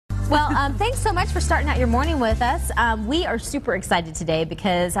Well, thanks so much for starting out your morning with us. We are super excited today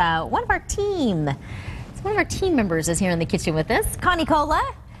because one of our team members is here in the kitchen with us, Connie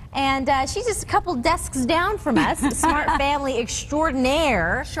Colla. And she's just a couple desks down from us, smart family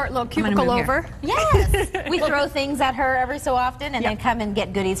extraordinaire. Short little cubicle over. Yes. We throw things at her every so often and then come and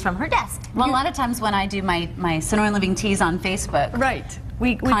get goodies from her desk. Well, a lot of times when I do my Sonoran Living Teas on Facebook, right.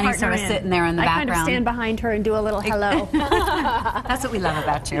 Connie's sort of sitting there in the background. I kind of stand behind her and do a little hello. That's what we love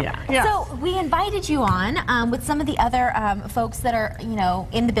about you. Yeah. So we invited you on with some of the other folks that are, you know,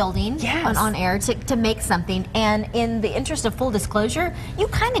 in the building on air to make something. And in the interest of full disclosure, you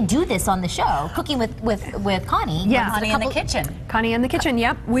kind of do this on the show, cooking with Connie. Yeah, Connie in the kitchen. Connie in the kitchen.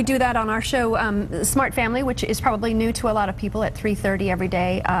 Yep, we do that on our show, Smart Family, which is probably new to a lot of people at 3:30 every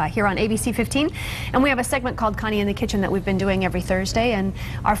day here on ABC 15. And we have a segment called Connie in the Kitchen that we've been doing every Thursday. And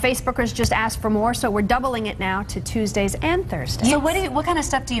our Facebookers just asked for more, so we're doubling it now to Tuesdays and Thursdays. So what kind of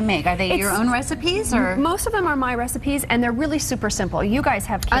stuff do you make? Are they your own recipes, or? Most of them are my recipes, and they're really super simple. You guys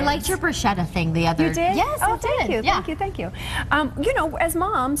have kids. I liked your bruschetta thing the other. You did? Yes, oh, I did. Thank you, Yeah. thank you. You know, as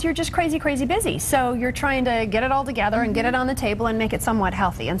moms, you're just crazy busy. So you're trying to get it all together and get it on the table and make it somewhat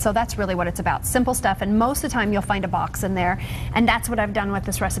healthy. And so that's really what it's about. Simple stuff, and most of the time you'll find a box in there. And that's what I've done with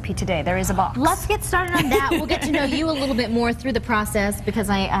this recipe today. There is a box. Let's get started on that. We'll get to know you a little bit more through the process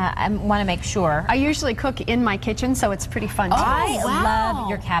because I want to make sure. I usually cook in my kitchen, so it's pretty fun. I love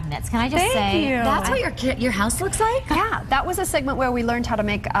your cabinets. Can I just say? Thank you. That's what your house looks like? Yeah, that was a segment where we learned how to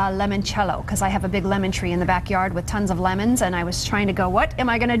make limoncello, because I have a big lemon tree in the backyard with tons of lemons, and I was trying to go, what am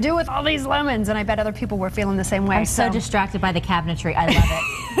I going to do with all these lemons? And I bet other people were feeling the same way. I'm so distracted by the cabinetry. I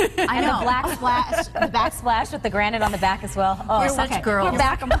love it. I know. The black splash, the backsplash with the granite on the back as well. Oh, we're such girls. We're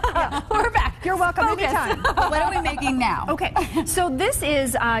back. We're back. You're welcome anytime. What are we making now? Okay, so this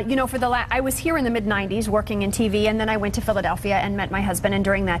is, you know, I was here in the mid-90s working in TV, and then I went to Philadelphia and met my husband, and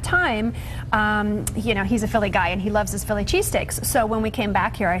during that time, you know, he's a Philly guy and he loves his Philly cheesesteaks. So when we came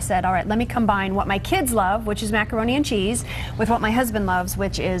back here, I said, all right, let me combine what my kids love, which is macaroni and cheese, with what my husband loves,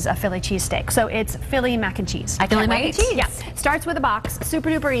 which is a Philly cheesesteak. So it's Philly mac and cheese. I can't wait. Yeah, starts with a box, super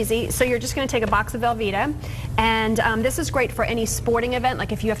duper easy. So you're just going to take a box of Velveeta, and this is great for any sporting event,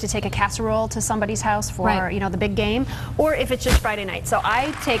 like if you have to take a casserole to somebody's house for you know, the big game, or if it's just Friday night. So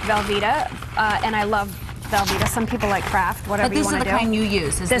I take Velveeta, and I love Velveeta. Some people like Kraft, whatever you want to do. But this is the kind you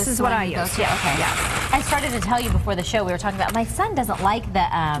use. This is what I use. Yeah. Okay. Yeah. I started to tell you before the show, we were talking about, my son doesn't like the...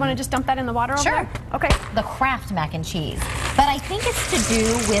 Do you want to just dump that in the water over there? Okay. The Kraft mac and cheese. But I think it's to do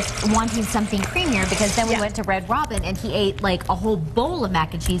with wanting something creamier, because then we went to Red Robin and he ate like a whole bowl of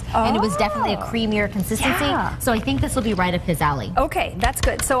mac and cheese, and it was definitely a creamier consistency. Yeah. So I think this will be right up his alley. Okay, that's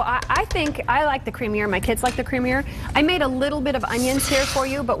good. So I think I like the creamier. My kids like the creamier. I made a little bit of onions here for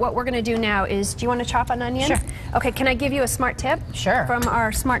you, but what we're going to do now is, do you want to chop an onion? Sure. Okay, can I give you a smart tip? Sure. From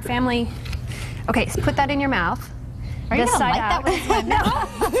our Smart Family. Okay, so put that in your mouth. Are you this gonna side like out. that with my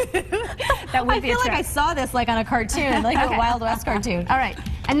mouth? That would I be feel a like trick. I saw this like on a cartoon, like a Wild West cartoon. All right,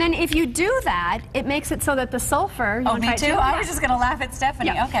 and then if you do that, it makes it so that the sulfur... Oh, me too? I was just going to laugh at Stephanie.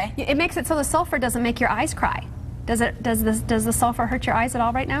 Yeah. Okay. It makes it so the sulfur doesn't make your eyes cry. Does the sulfur hurt your eyes at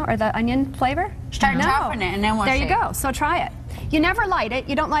all right now, or the onion flavor? Start chopping it, and then we'll There see. you go. So try it. You never light it.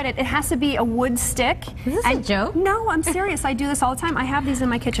 You don't light it. It has to be a wood stick. Is this a joke? No, I'm serious. I do this all the time. I have these in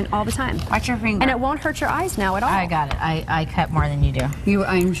my kitchen all the time. Watch your finger. And it won't hurt your eyes now at all. I got it. I cut more than you do.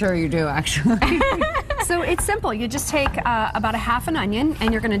 I'm sure you do, actually. So it's simple. You just take about a half an onion,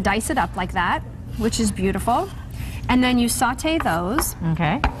 and you're going to dice it up like that, which is beautiful. And then you saute those.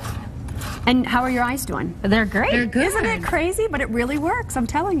 Okay. And how are your eyes doing? They're great. They're good. Isn't it crazy? But it really works, I'm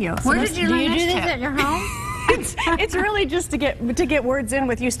telling you. So Where did you Do learn you do this these tip? at your home? It's really just to get words in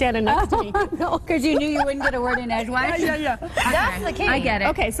with you standing next to me. Because you knew you wouldn't get a word in edgewise? Yeah. That's the key. I get it.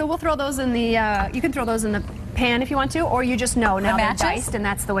 Okay, so we'll throw those in the, you can throw those in the pan if you want to, or you just know now they're matches? diced, and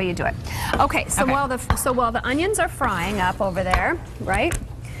that's the way you do it. Okay, so while the onions are frying up over there, right?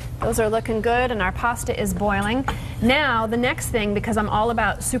 Those are looking good, and our pasta is boiling. Now, the next thing, because I'm all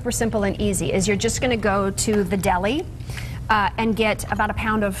about super simple and easy, is you're just going to go to the deli and get about a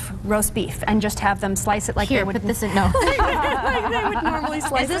pound of roast beef, and just have them slice it like Here, they would. put this in. No. like they would normally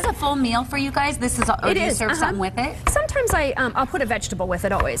slice Is this a full meal for you guys? This is, or do you serve something with it? Sometimes I'll put a vegetable with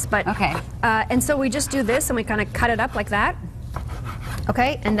it always, but Okay. And so we just do this, and we kind of cut it up like that.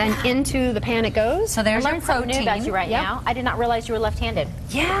 Okay, and then into the pan it goes. So there's I your learned something new protein. about you right now. I did not realize you were left-handed.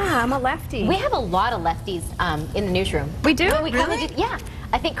 Yeah, I'm a lefty. We have a lot of lefties in the newsroom. We do? We kinda Really? do, yeah.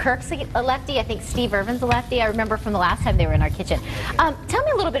 I think Kirk's a lefty. I think Steve Irvin's a lefty. I remember from the last time they were in our kitchen. Tell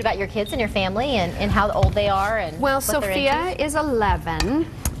me a little bit about your kids and your family, and how old they are. And Well, what they're Sophia into. is 11.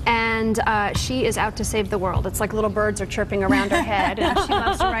 And she is out to save the world. It's like little birds are chirping around her head, and she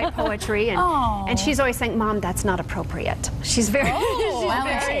loves to write poetry. poetry, and she's always saying, "Mom, that's not appropriate." She's very. Oh, well,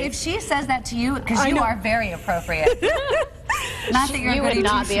 if she says that to you, because you are very appropriate. Not that you're you would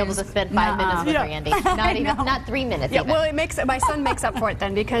not be able to spend 5 minutes with Randy. Not even, not 3 minutes. Yeah, well, my son makes up for it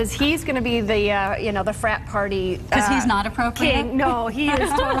then, because he's going to be the the frat party. Because he's not appropriate. King. No, he is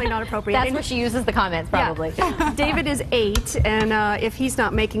totally not appropriate. That's where she uses the comments, probably. Yeah. David is 8, and if he's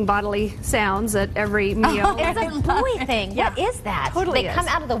not making bodily sounds at every meal, It's a boy thing. Yeah. What is that? Totally They is. come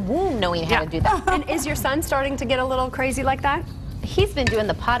out of the womb knowing how to do that. And is your son starting to get a little crazy like that? He's been doing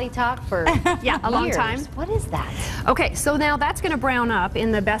the potty talk for a long years. time. What is that? Okay, so now that's going to brown up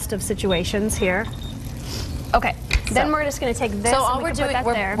in the best of situations here. Okay, then we're just going to take this. So all and we're we can doing,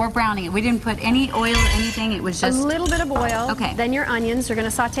 put that there. we're browning it. We didn't put any oil or anything. It was just a little bit of oil. Okay. Then your onions. You're going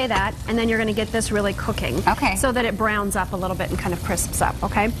to saute that, and then you're going to get this really cooking. Okay. So that it browns up a little bit and kind of crisps up.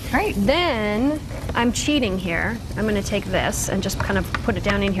 Okay. Great. Then I'm cheating here. I'm going to take this and just kind of put it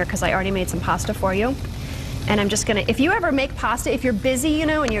down in here because I already made some pasta for you. And I'm just gonna, if you ever make pasta, if you're busy, and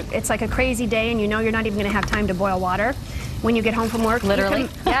it's like a crazy day and you're not even gonna have time to boil water when you get home from work. Literally?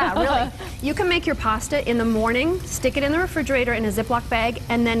 Yeah, really. You can make your pasta in the morning, stick it in the refrigerator in a Ziploc bag,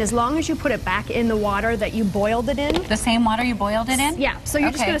 and then as long as you put it back in the water that you boiled it in. the same water you boiled it in? Yeah, so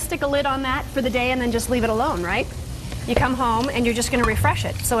you're just gonna stick a lid on that for the day and then just leave it alone, right? You come home and you're just gonna refresh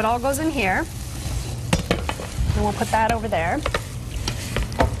it. So it all goes in here. And we'll put that over there.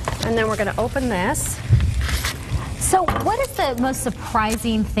 And then we're gonna open this. So what is the most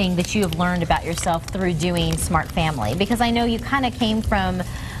surprising thing that you have learned about yourself through doing Smart Family? Because I know you kind of came from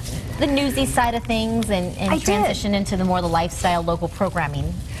the newsy side of things and transitioned into the more the lifestyle local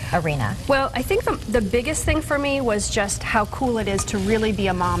programming arena. Well, I think the biggest thing for me was just how cool it is to really be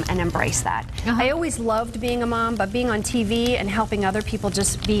a mom and embrace that. I always loved being a mom, but being on TV and helping other people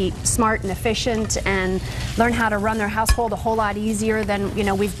just be smart and efficient and learn how to run their household a whole lot easier than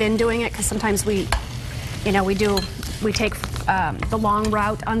we've been doing it, because sometimes we take the long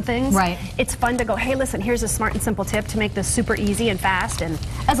route on things. Right. It's fun to go, hey, listen, here's a smart and simple tip to make this super easy and fast. And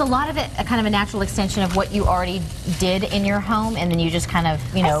As a lot of it a kind of a natural extension of what you already did in your home, and then you just kind of,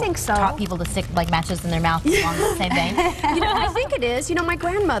 I think so. taught people to stick like matches in their mouth along the same vein? I think it is. My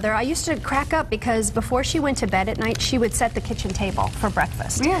grandmother, I used to crack up because before she went to bed at night, she would set the kitchen table for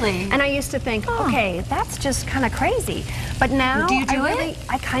breakfast. Really? And I used to think, okay, that's just kind of crazy. But now Do you do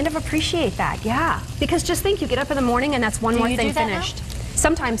I kind of appreciate that, yeah. Because just think, you get up in the morning and that's one more you thing do that now? finished.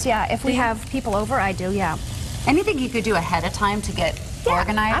 Sometimes, yeah. If we have people over, I do, yeah. Anything you could do ahead of time to get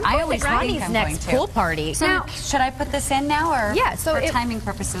organized? I'm I always think Ronnie's I'm next going pool to. party. So Now- should I put this in now, or Yeah, so for timing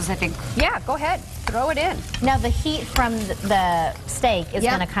purposes, I think. Yeah, go ahead. Throw it in. Now the heat from the steak is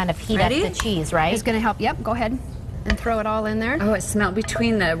Yeah. going to kind of heat Ready? up the cheese, right? It's going to help. Yep, go ahead and throw it all in there. Oh, it smelled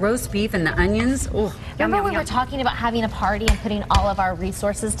between the roast beef and the onions. Oh, Remember yum, we were yum. talking about having a party and putting all of our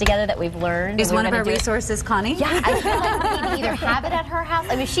resources together that we've learned? is and we one were of our gonna do it? resources Connie? Yeah, I feel like we need to either have it at her house.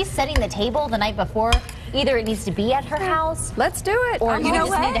 I mean, if she's setting the table the night before, either it needs to be at her house, Let's do it. or I'm you all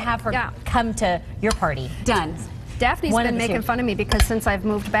just in. need to have her Yeah. come to your party. Done. Daphne's One been of the making two. fun of me because since I've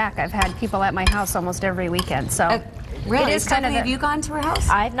moved back, I've had people at my house almost every weekend. So Really? it is kind of. Have you gone to her house?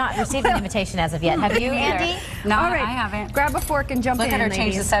 I've not received an invitation as of yet. Have you, Andy? No, All right, I haven't. Grab a fork and jump Look in, at her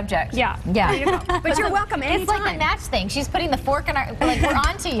change the ladies. subject. Yeah. Yeah. There you go. But you're welcome anytime. It's like the match thing. She's putting the fork in our, like, we're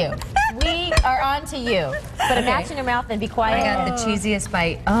on to you. We are on to you. Put a match in your mouth and be I quiet. got the cheesiest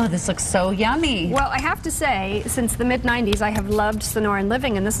bite. Oh, this looks so yummy. Well, I have to say, since the mid-'90s, I have loved Sonoran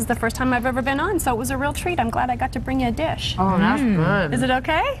living, and this is the first time I've ever been on, so it was a real treat. I'm glad I got to bring you a dish. Oh, that's good. Is it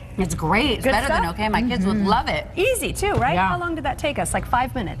okay? It's great. It's Good better than stuff? okay. My kids would love it. Easy, too, right? Yeah. How long did that take us? Like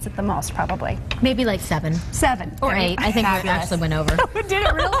 5 minutes at the most, probably. Maybe like 7 7. or 8. I think we actually went over. Did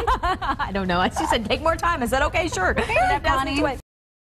it really? I don't know. She said, take more time. I said, okay, sure. Connie.